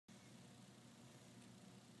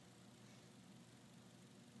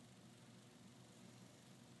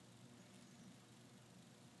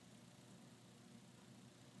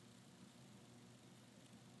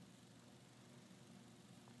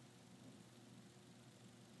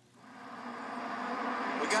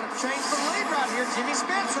change for the lead right here. Jimmy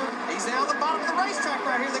Spencer. He's down the bottom of the racetrack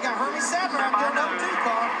right here. They got Hermie Sadler out there, number 2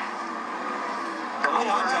 car. Oh,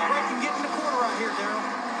 break and get in the corner right here, Darrell.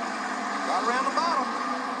 Right around the bottom.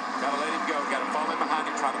 Gotta let him go. Gotta fall in behind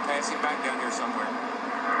him. Try to pass him back down here somewhere.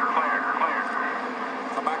 Clear.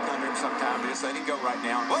 Come back under him sometime. Just let him go right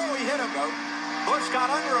now. Whoa, he hit him. Go. Busch got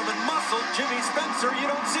under him and muscled Jimmy Spencer. You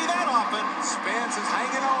don't see that often. Spence is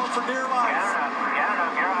hanging on for dear life. Get it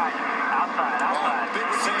up. You're right. Outside. Big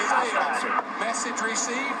save. Message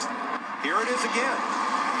received. Here it is again.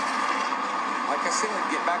 Like I said,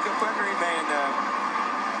 get back up under him, and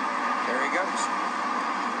there he goes.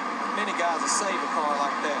 Many guys will save a car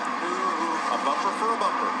like that. Ooh, a bumper for a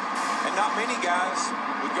bumper. And not many guys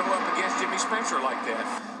would go up against Jimmy Spencer like that.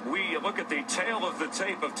 We look at the tail of the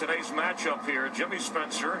tape of today's matchup here. Jimmy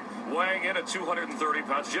Spencer weighing in at 230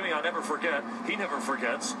 pounds. Jimmy, I never forget. He never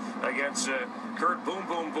forgets against Kurt Boom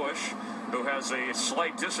Boom Busch, who has a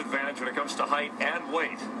slight disadvantage when it comes to height and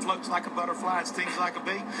weight. Floats like a butterfly, stings like a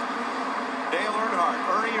bee. Dale Earnhardt,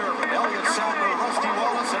 Ernie Irvin, Elliott Sadler, Rusty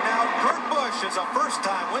Wallace, and now Kurt Busch is a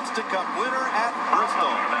first-time Winston Cup winner at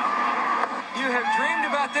Bristol. You have dreamed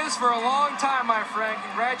about this for a long time, my friend.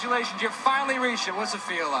 Congratulations. You finally reached it. What's it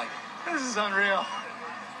feel like? This is unreal.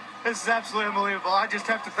 This is absolutely unbelievable. I just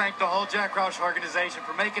have to thank the whole Jack Roush organization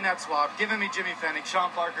for making that swap, giving me Jimmy Fennick,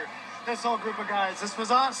 Sean Parker, this whole group of guys. This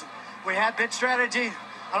was awesome. We had pit strategy.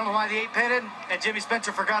 I don't know why the 8 pitted, and Jimmy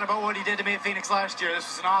Spencer forgot about what he did to me at Phoenix last year. This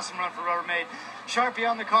was an awesome run for Rubbermaid. Sharpie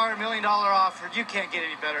on the car, $1 million offer. You can't get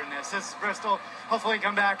any better than this. This is Bristol. Hopefully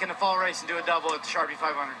come back in the fall race and do a double at the Sharpie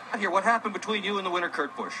 500. Here, what happened between you and the winner,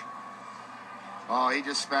 Kurt Busch? Oh, he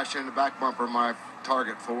just smashed in the back bumper of my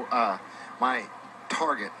target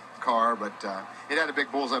car, but it had a big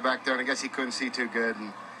bullseye back there, and I guess he couldn't see too good,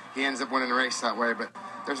 and he ends up winning the race that way. But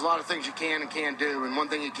there's a lot of things you can and can't do, and one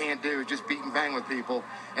thing you can't do is just beat and bang with people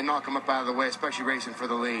and knock them up out of the way, especially racing for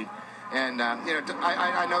the lead. And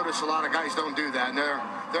I notice a lot of guys don't do that, and they're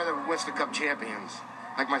the Winston Cup champions,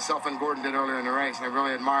 like myself and Gordon did earlier in the race. And I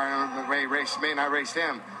really admire him, the way he raced me, and I raced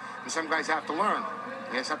him. And some guys have to learn.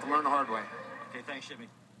 You just have to learn the hard way. Okay, thanks, Jimmy.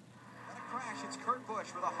 Got a crash. It's Kurt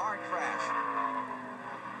Busch with a hard crash.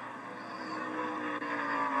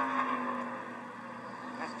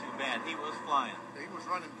 That's too bad. He was flying. He was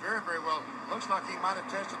running very, very well. Looks like he might have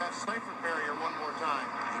tested that safer barrier one more time.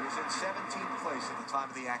 He was in 17th place at the time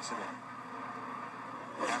of the accident,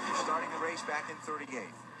 after starting the race back in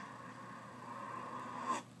 38th.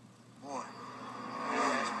 Boy, he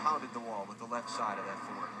has pounded the wall with the left side of that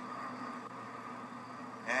Ford.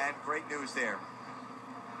 And great news there.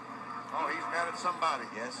 Oh, he's mad at somebody.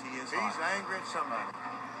 Yes, he is. He's angry at somebody.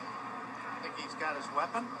 I think he's got his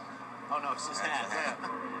weapon. Oh, no, it's his hat.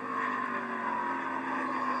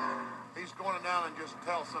 He's going down and just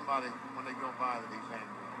tell somebody when they go by that he's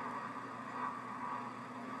angry.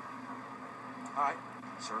 All right.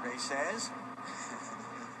 Survey says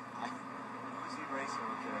easy racing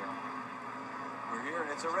with there. We're here,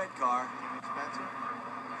 and it's a red car. Spencer?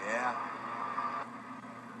 Yeah.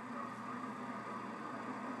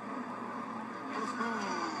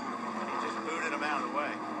 He just booted him out of the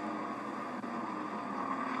way.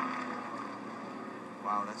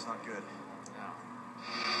 Wow, that's not good. No.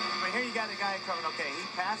 But here you got the guy coming. Okay, he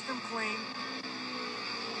passed him clean,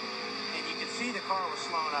 and you can see the car was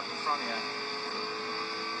slowing up in front of you.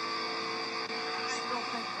 I don't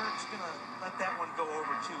think Kurt's going to let that one go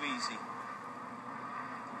over too easy.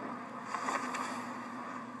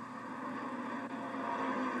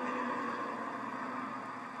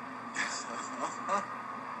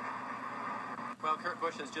 Well, Kurt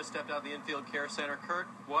Busch has just stepped out of the infield care center. Kurt,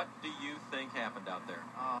 what do you think happened out there?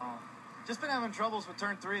 Just been having troubles with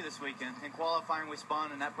turn 3 this weekend. In qualifying, we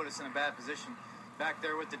spun, and that put us in a bad position. Back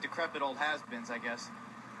there with the decrepit old has-beens, I guess.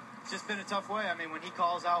 It's just been a tough way. I mean, when he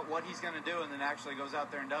calls out what he's going to do and then actually goes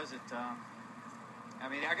out there and does it, I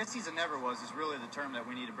mean, I guess he's a never was is really the term that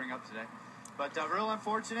we need to bring up today. But real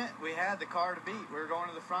unfortunate, we had the car to beat. We were going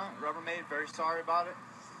to the front. Rubbermaid, very sorry about it.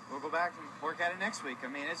 We'll go back and work at it next week. I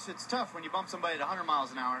mean, it's tough when you bump somebody at 100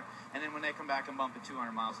 miles an hour, and then when they come back and bump at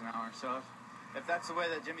 200 miles an hour. So if that's the way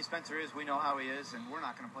that Jimmy Spencer is, we know how he is, and we're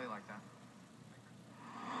not going to play like that.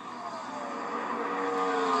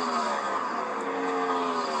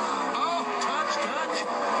 Oh, touch.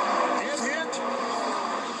 Hit.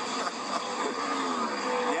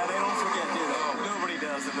 Yeah, they don't forget, do they? Nobody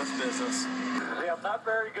does in this business. See, I'm not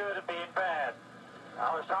very good at being bad.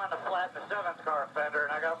 I was trying to flatten the 7th car fender,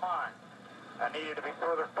 and I got mine. I needed to be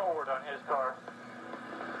further forward on his car.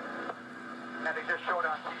 And he just showed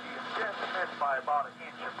on TV. Just missed by about an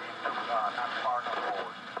inch or two, not far enough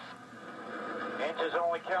forward. Inch Inches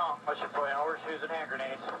only count unless you're playing horseshoes and hand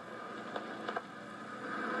grenades.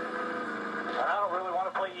 And I don't really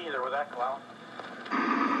want to play either with that clown.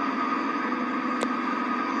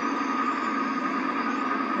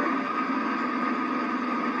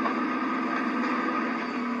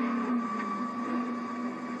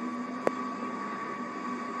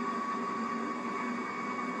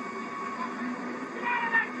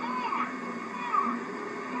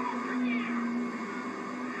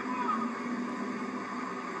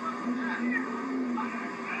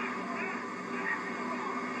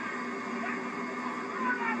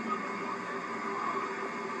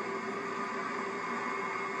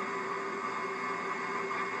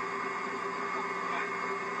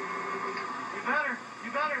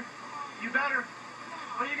 You better.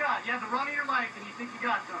 What do you got? You have the run of your life and you think you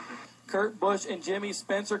got something. Kurt Busch and Jimmy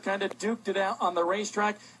Spencer kind of duked it out on the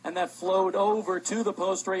racetrack, and that flowed over to the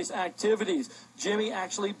post-race activities. Jimmy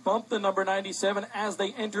actually bumped the number 97 as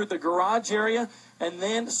they entered the garage area, and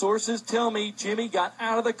then sources tell me Jimmy got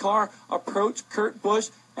out of the car, approached Kurt Busch,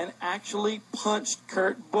 and actually punched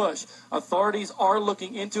Kurt Busch. Authorities are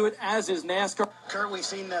looking into it, as is NASCAR. Kurt, we've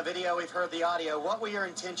seen the video, we've heard the audio. What were your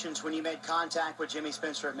intentions when you made contact with Jimmy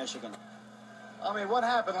Spencer at Michigan? I mean, what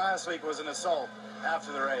happened last week was an assault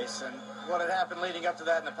after the race, and what had happened leading up to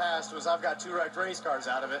that in the past was I've got 2 wrecked race cars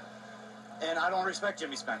out of it, and I don't respect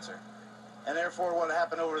Jimmy Spencer. And therefore, what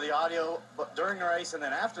happened over the audio during the race and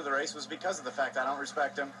then after the race was because of the fact I don't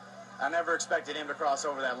respect him. I never expected him to cross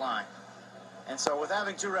over that line. And so with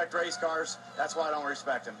having 2 wrecked race cars, that's why I don't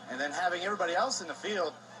respect him. And then having everybody else in the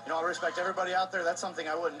field, you know, I respect everybody out there. That's something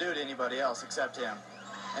I wouldn't do to anybody else except him.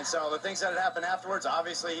 And so the things that had happened afterwards,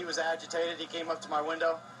 obviously he was agitated. He came up to my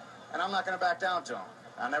window, and I'm not going to back down to him.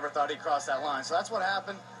 I never thought he'd cross that line. So that's what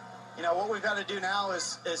happened. You know, what we've got to do now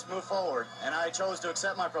is move forward. And I chose to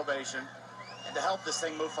accept my probation and to help this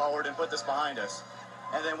thing move forward and put this behind us.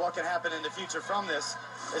 And then what can happen in the future from this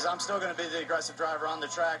is I'm still going to be the aggressive driver on the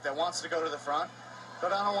track that wants to go to the front,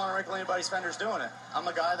 but I don't want to wrinkle anybody's fenders doing it. I'm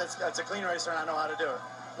a guy that's a clean racer, and I know how to do it.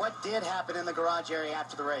 What did happen in the garage area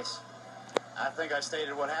after the race? I think I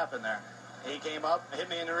stated what happened there. He came up, hit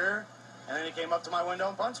me in the rear, and then he came up to my window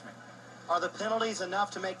and punched me. Are the penalties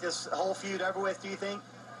enough to make this whole feud over with, do you think?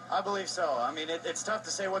 I believe so. I mean, it's tough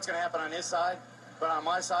to say what's going to happen on his side, but on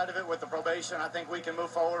my side of it with the probation, I think we can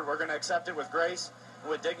move forward. We're going to accept it with grace,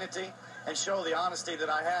 with dignity, and show the honesty that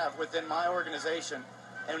I have within my organization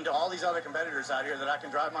and to all these other competitors out here that I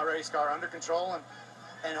can drive my race car under control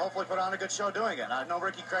and hopefully put on a good show doing it. I know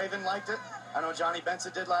Ricky Craven liked it. I know Johnny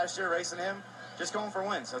Benson did last year, racing him. Just going for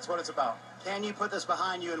wins. That's what it's about. Can you put this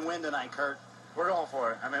behind you and win tonight, Kurt? We're going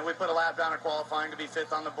for it. I mean, we put a lap down at qualifying to be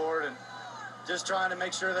 5th on the board and just trying to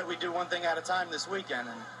make sure that we do one thing at a time this weekend.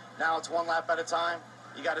 And now it's 1 lap at a time.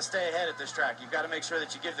 You got to stay ahead at this track. You've got to make sure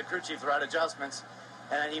that you give the crew chief the right adjustments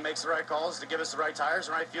and he makes the right calls to give us the right tires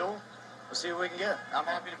and right fuel. We'll see what we can get. I'm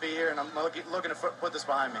happy to be here, and I'm looking to put this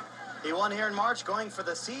behind me. He won here in March, going for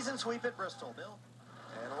the season sweep at Bristol. Bill?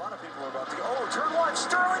 And a lot of people are about to go. Oh, turn 1,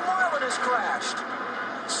 Sterling Marlin has crashed.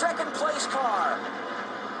 2nd place car.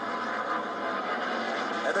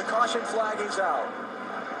 And the caution flag is out.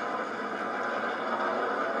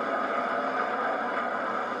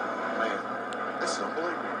 Man, this is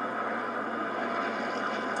unbelievable.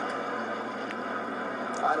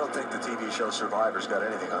 I don't think the TV show Survivor's got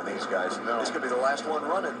anything on these guys. No. This could be the last one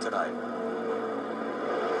running tonight.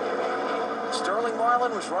 Sterling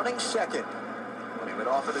Marlin was running 2nd when he went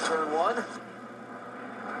off into turn 1.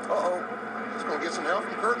 Uh-oh. He's going to get some help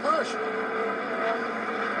from Kurt Busch.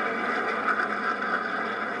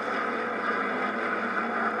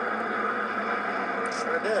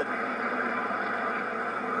 Sure did.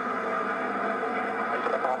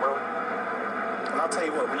 And I'll tell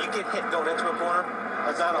you what, when you get hit going into a corner,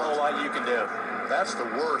 there's not a whole lot you can do. That's the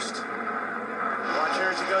worst. Watch here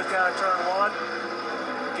as he goes down turn 1.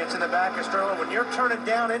 Gets in the back of Sterling. When you're turning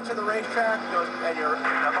down into the racetrack and you're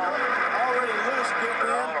already loose, getting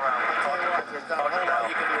in, I'll tell you what, there's not a whole lot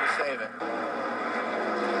you can do to save it.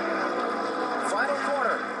 Final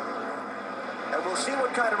corner. And we'll see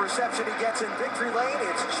what kind of reception he gets in victory lane.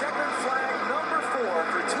 It's checkered flag number 4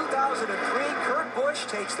 for 2003. Kurt Busch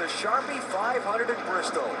takes the Sharpie 500 at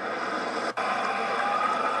Bristol.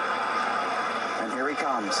 And here he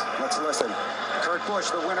comes. Let's listen. Kurt Busch,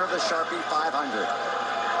 the winner of the Sharpie 500.